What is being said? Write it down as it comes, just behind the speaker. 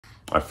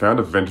I found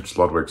a vintage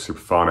Ludwig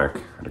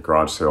Supraphonic at a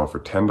garage sale for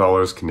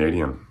 $10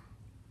 Canadian,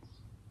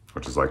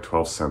 which is like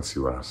 12 cents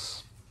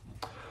US.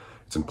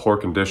 It's in poor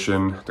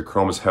condition, the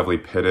chrome is heavily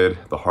pitted,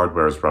 the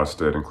hardware is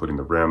rusted, including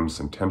the rims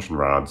and tension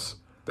rods.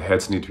 The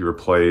heads need to be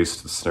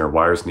replaced, the snare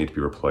wires need to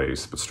be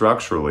replaced, but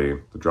structurally,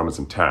 the drum is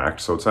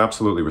intact, so it's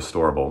absolutely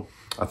restorable.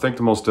 I think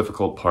the most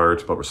difficult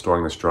part about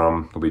restoring this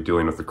drum will be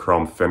dealing with the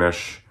chrome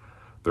finish.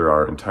 There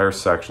are entire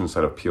sections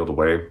that have peeled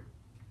away,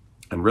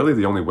 and really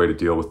the only way to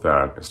deal with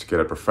that is to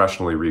get it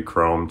professionally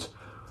re-chromed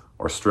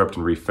or stripped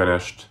and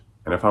refinished.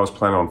 And if I was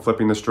planning on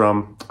flipping this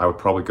drum, I would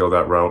probably go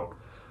that route.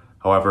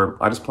 However,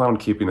 I just plan on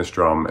keeping this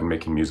drum and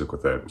making music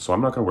with it, so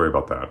I'm not going to worry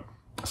about that.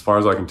 As far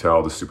as I can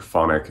tell, the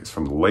Supraphonic is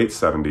from the late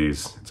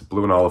 70s. It's a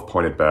blue and olive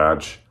pointed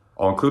badge.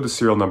 I'll include the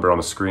serial number on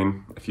the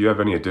screen. If you have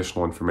any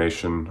additional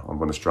information on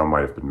when this drum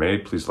might have been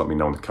made, please let me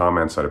know in the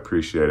comments. I'd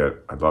appreciate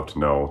it. I'd love to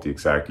know the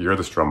exact year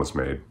this drum was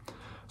made.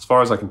 As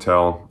far as I can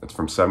tell, it's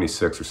from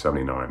 76 or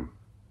 79.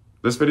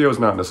 This video is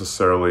not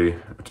necessarily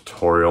a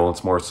tutorial,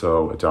 it's more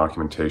so a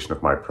documentation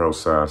of my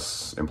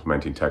process,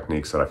 implementing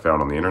techniques that I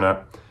found on the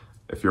internet.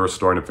 If you're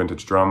restoring a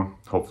vintage drum,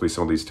 hopefully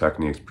some of these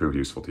techniques prove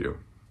useful to you.